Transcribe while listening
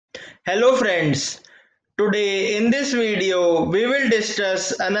Hello friends, today in this video we will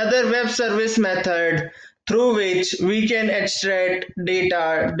discuss another web service method through which we can extract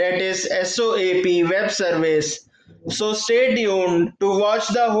data, that is SOAP web service. So stay tuned to watch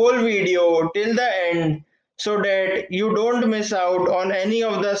the whole video till the end so that you don't miss out on any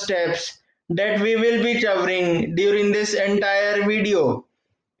of the steps that we will be covering during this entire video.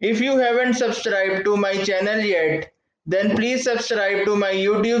 If you haven't subscribed to my channel yet, then please subscribe to my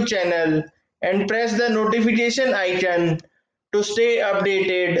YouTube channel and press the notification icon to stay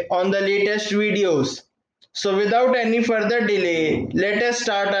updated on the latest videos. So without any further delay, let us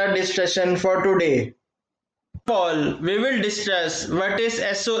start our discussion for today. First of all, we will discuss what is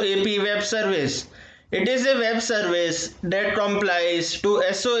SOAP web service. It is a web service that complies to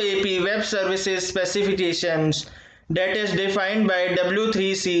SOAP web services specifications that is defined by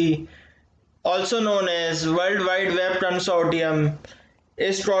W3C, also known as World Wide Web Consortium,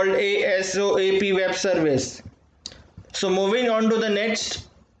 is called a SOAP web service. So moving on to the next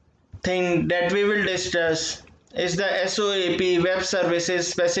thing that we will discuss is the SOAP web services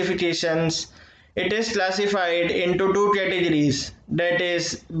specifications. It is classified into two categories, that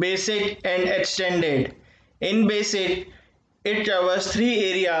is basic and extended. In basic, it covers three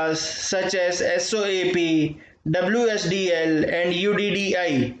areas such as SOAP, WSDL and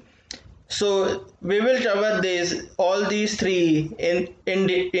UDDI. So we will cover all these three in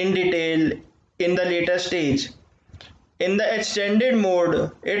detail in the later stage. In the extended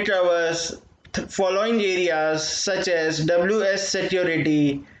mode, it covers following areas such as WS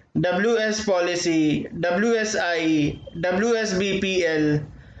security, WS policy, WSI, WSBPL.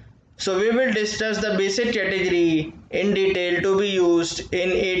 So we will discuss the basic category in detail to be used in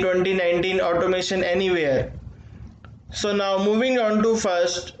A2019 Automation Anywhere. So now moving on to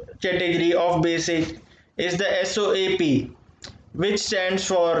first category of basic is the SOAP, which stands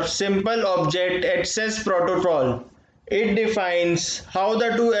for Simple Object Access Protocol. It defines how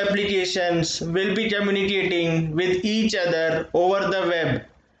the two applications will be communicating with each other over the web.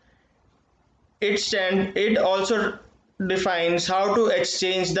 It also defines how to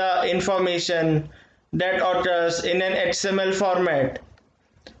exchange the information that occurs in an XML format.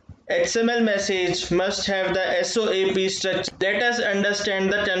 XML message must have the SOAP structure. Let us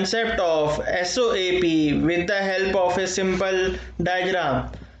understand the concept of SOAP with the help of a simple diagram.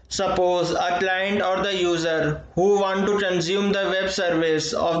 Suppose a client or the user who want to consume the web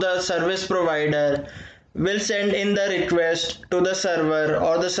service of the service provider will send in the request to the server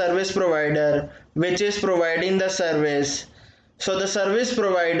or the service provider which is providing the service. So the service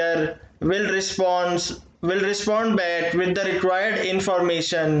provider will respond back with the required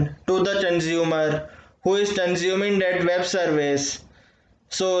information to the consumer who is consuming that web service.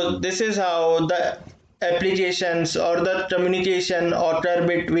 So this is how the applications or the communication occur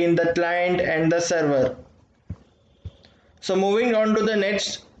between the client and the server. So moving on to the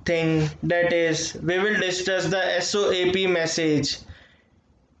next thing, that is we will discuss the SOAP message.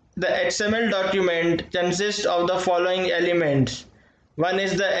 The XML document consists of the following elements. One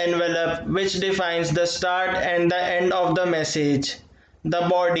is the envelope, which defines the start and the end of the message. The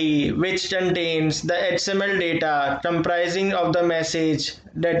body, which contains the XML data comprising of the message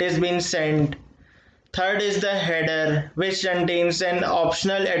that is being sent. Third is the header, which contains an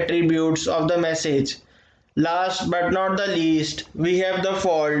optional attributes of the message. Last but not the least, we have the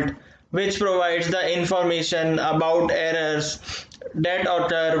fault, which provides the information about errors that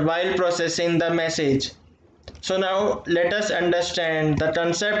occur while processing the message. So now let us understand the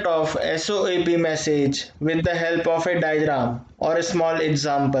concept of SOAP message with the help of a diagram or a small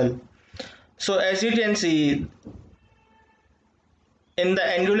example. So as you can see, in the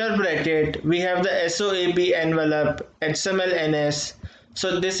angular bracket we have the SOAP envelope XML-NS.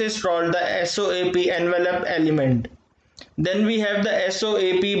 So this is called the SOAP envelope element. Then we have the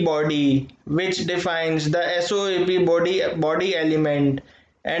SOAP body, which defines the SOAP body element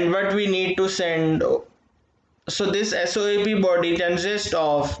and what we need to send. So this SOAP body consists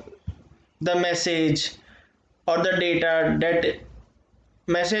of the message or the data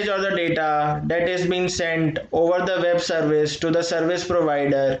that is being sent over the web service to the service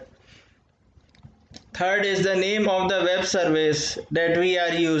provider. Third is the name of the web service that we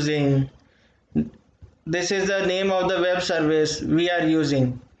are using. This is the name of the web service we are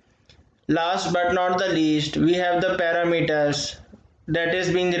using. Last but not the least, we have the parameters that is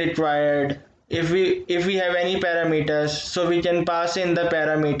being required. If we have any parameters, so we can pass in the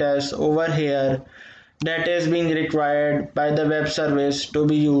parameters over here that is being required by the web service to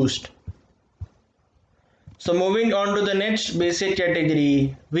be used. So moving on to the next basic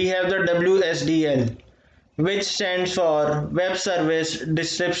category, we have the WSDL, which stands for Web Service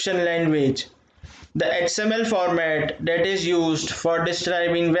Description Language. The XML format that is used for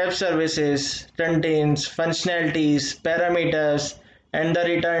describing web services contains functionalities, parameters, and the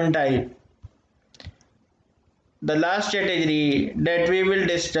return type. The last category that we will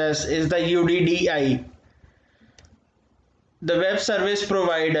discuss is the UDDI. The web service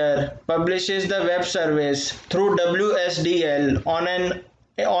provider publishes the web service through WSDL on an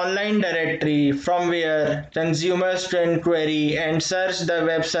online directory from where consumers can query and search the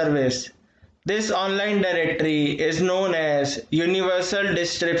web service. This online directory is known as Universal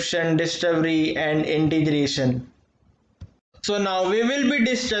Description, Discovery and Integration. So now we will be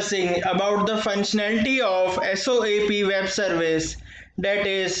discussing about the functionality of SOAP web service. That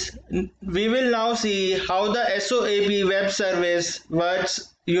is, we will now see how the SOAP web service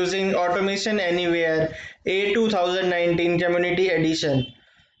works using Automation Anywhere A2019 Community Edition.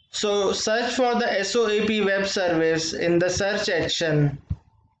 So search for the SOAP web service in the search action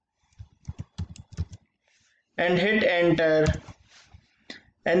and hit enter,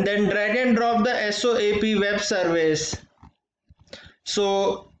 and then drag and drop the SOAP web service.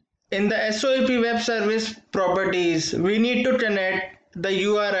 So in the SOAP web service properties, we need to connect the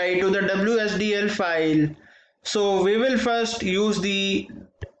URI to the WSDL file. So we will first use the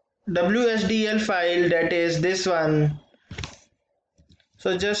WSDL file, that is this one.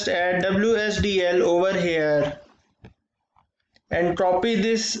 So just add WSDL over here and copy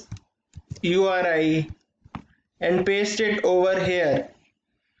this URI and paste it over here.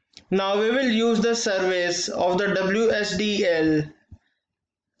 Now we will use the service of the WSDL.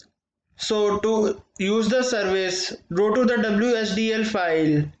 So to use the service, go to the WSDL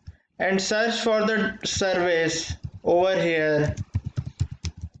file and search for the service over here.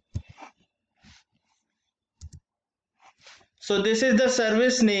 So this is the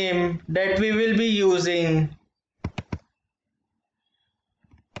service name that we will be using.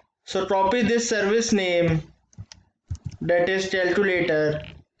 So copy this service name, that is calculator,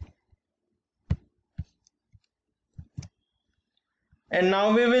 and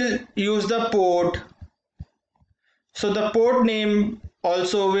now we will use the port. So the port name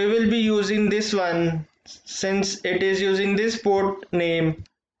also we will be using this one, since it is using this port name.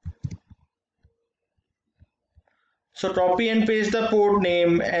 So copy and paste the port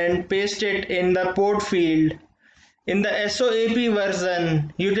name and paste it in the port field. In the SOAP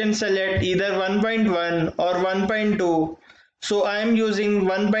version, you can select either 1.1 or 1.2. So I am using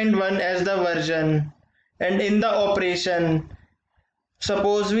 1.1 as the version. And in the operation,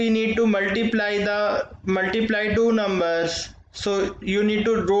 suppose we need to multiply two numbers. So you need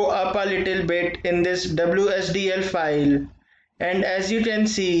to go up a little bit in this WSDL file. And as you can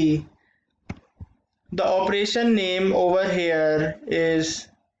see, the operation name over here is,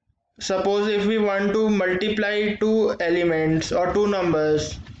 suppose if we want to multiply two elements or two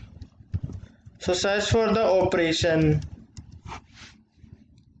numbers, so search for the operation.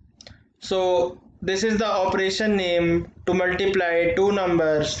 So this is the operation name to multiply two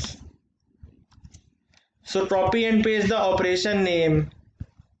numbers. So copy and paste the operation name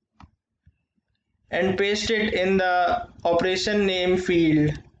and paste it in the operation name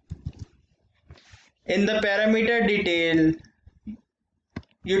field. In the parameter detail,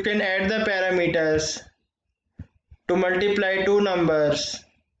 you can add the parameters to multiply two numbers.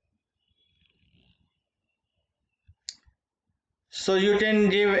 So you can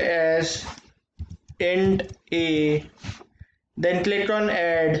give as int a, then click on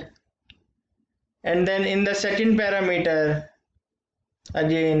add, and then in the second parameter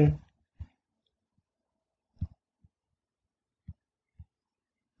again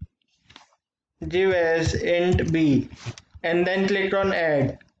give as int b, and then click on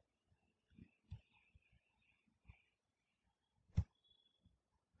add.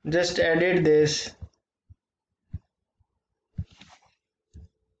 Just edit this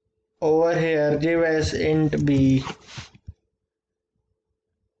over here, give as int b,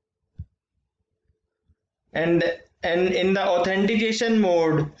 and in the authentication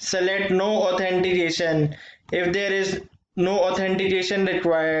mode, select no authentication if there is no authentication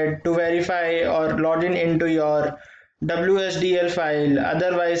required to verify or log in into your WSDL file.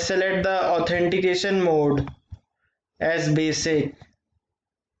 Otherwise, select the authentication mode as basic.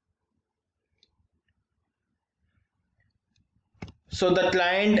 So the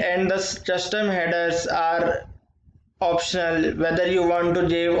client and the custom headers are optional, whether you want to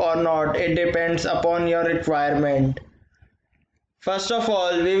give or not. It depends upon your requirement. First of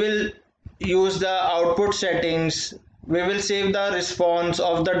all, we will use the output settings. We will save the response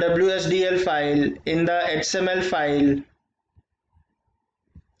of the WSDL file in the XML file.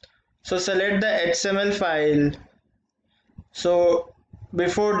 So select the HTML file. So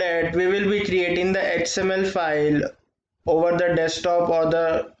before that we will be creating the HTML file over the desktop or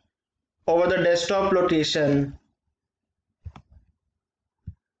the over the desktop location.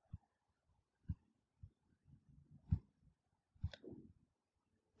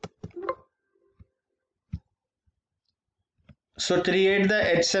 So create the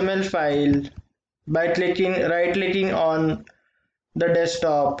HTML file by right clicking on the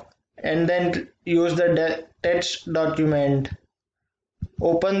desktop and then use the text document.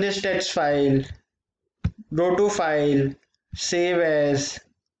 Open this text file, go to file, save as,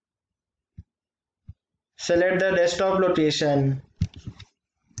 select the desktop location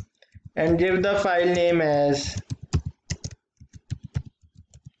and give the file name as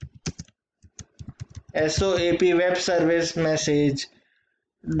SOAP web service message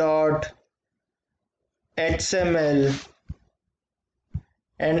dot XML,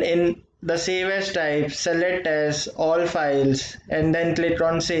 and in the save as type select as all files and then click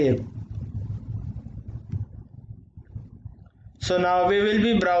on save. So now we will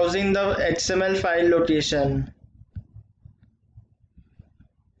be browsing the XML file location.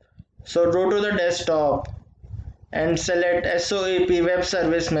 So go to the desktop and select SOAP web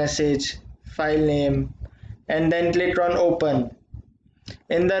service message file name and then click on open.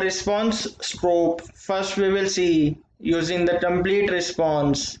 In the response scope, first we will see using the complete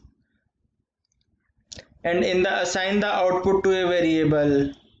response, and in the assign the output to a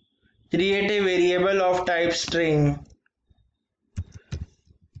variable, create a variable of type string.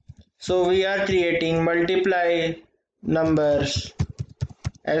 So we are creating multiply numbers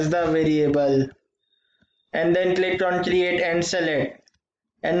as the variable and then click on create and select,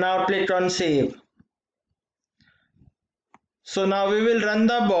 and now click on save. So now we will run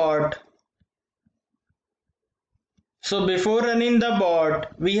the bot. So before running the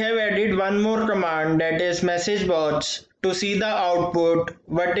bot, we have added one more command, that is message bots, to see the output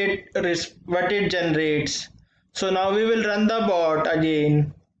what it generates. So now we will run the bot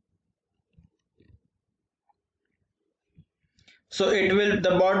again. So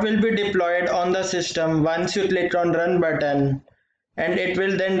the bot will be deployed on the system once you click on run button, and it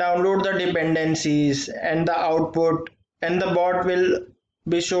will then download the dependencies and the output, and the bot will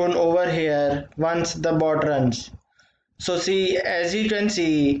be shown over here once the bot runs. So see, as you can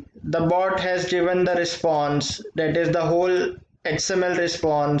see, the bot has given the response, that is the whole XML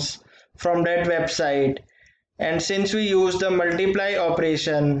response from that website. And since we use the multiply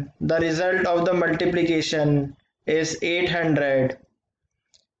operation, the result of the multiplication is 800.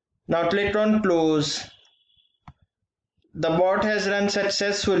 Now click on close. The bot has run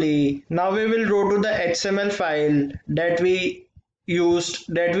successfully. Now we will go to the XML file that we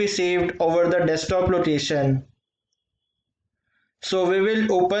saved over the desktop location. So we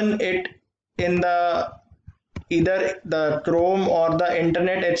will open it in either the Chrome or the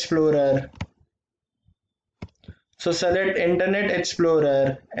Internet Explorer. So select Internet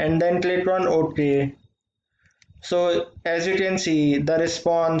Explorer and then click on OK. So as you can see, the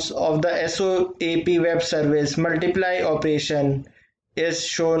response of the SOAP web service multiply operation is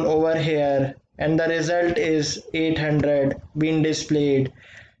shown over here, and the result is 800 being displayed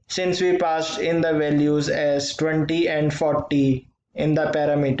since we passed in the values as 20 and 40 in the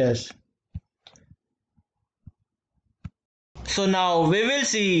parameters. So now we will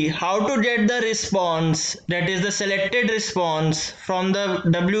see how to get the response, that is the selected response, from the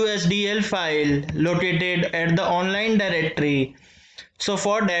WSDL file located at the online directory. So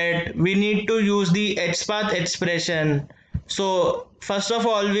for that we need to use the Xpath expression. So first of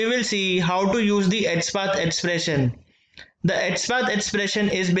all we will see how to use the Xpath expression. The Xpath expression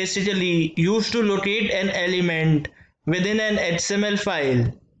is basically used to locate an element within an XML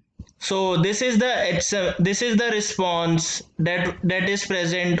file. So this is the response that is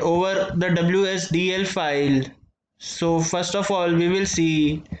present over the WSDL file. So first of all we will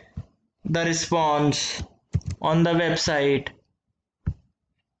see the response on the website.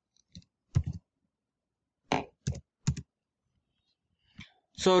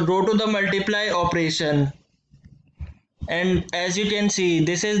 So go to the multiply operation, and as you can see,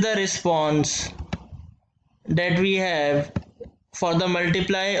 this is the response that we have for the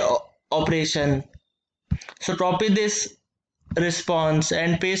multiply operation. So copy this response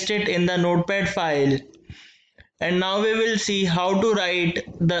and paste it in the notepad file, and now we will see how to write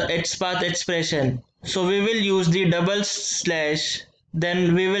the Xpath expression. So we will use the double slash,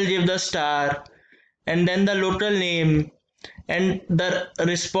 then we will give the star and then the local name and the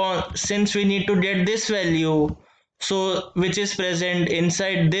response, since we need to get this value, so which is present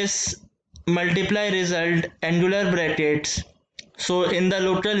inside this multiply result angular brackets. So in the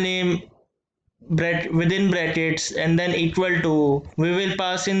literal name within brackets and then equal to, we will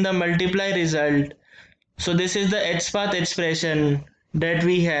pass in the multiply result. So this is the Xpath expression that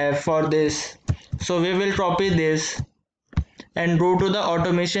we have for this. So we will copy this and go to the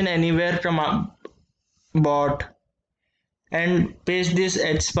Automation Anywhere bot and paste this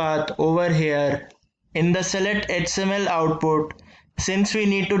Xpath over here. In the select XML output, since we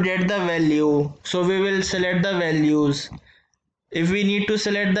need to get the value, so we will select the values. If we need to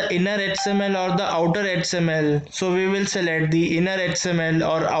select the inner XML or the outer XML, so we will select the inner XML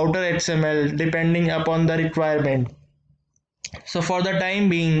or outer XML depending upon the requirement. So for the time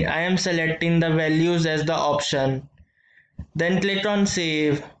being, I am selecting the values as the option. Then click on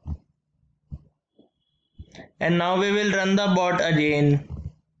save. And now we will run the bot again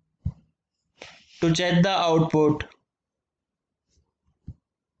to check the output.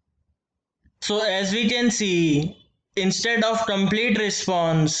 So as we can see, instead of complete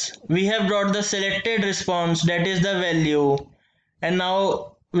response, we have got the selected response, that is the value. And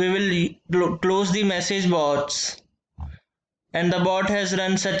now we will close the message bots. And the bot has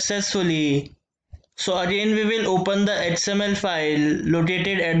run successfully. So again we will open the XML file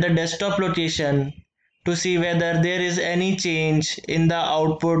located at the desktop location to see whether there is any change in the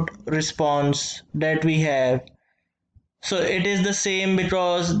output response that we have. So it is the same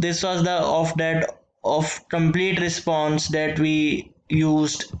because this was the of complete response that we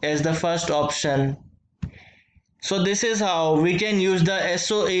used as the first option. So this is how we can use the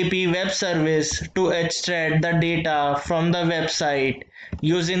SOAP web service to extract the data from the website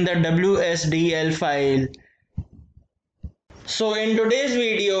using the WSDL file. So in today's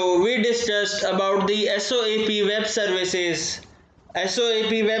video, we discussed about the SOAP web services,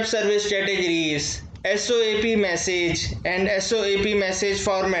 SOAP web service categories, SOAP message and SOAP message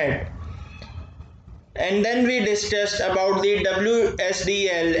format. And then we discussed about the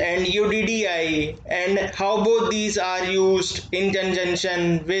WSDL and UDDI and how both these are used in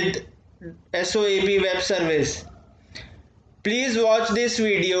conjunction with SOAP web service. Please watch this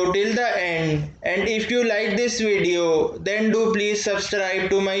video till the end, and if you like this video, then do please subscribe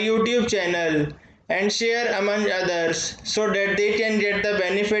to my YouTube channel and share among others so that they can get the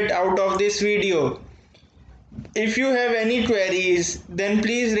benefit out of this video. If you have any queries, then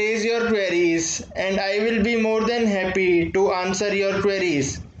please raise your queries and I will be more than happy to answer your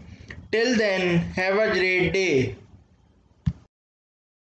queries. Till then, have a great day.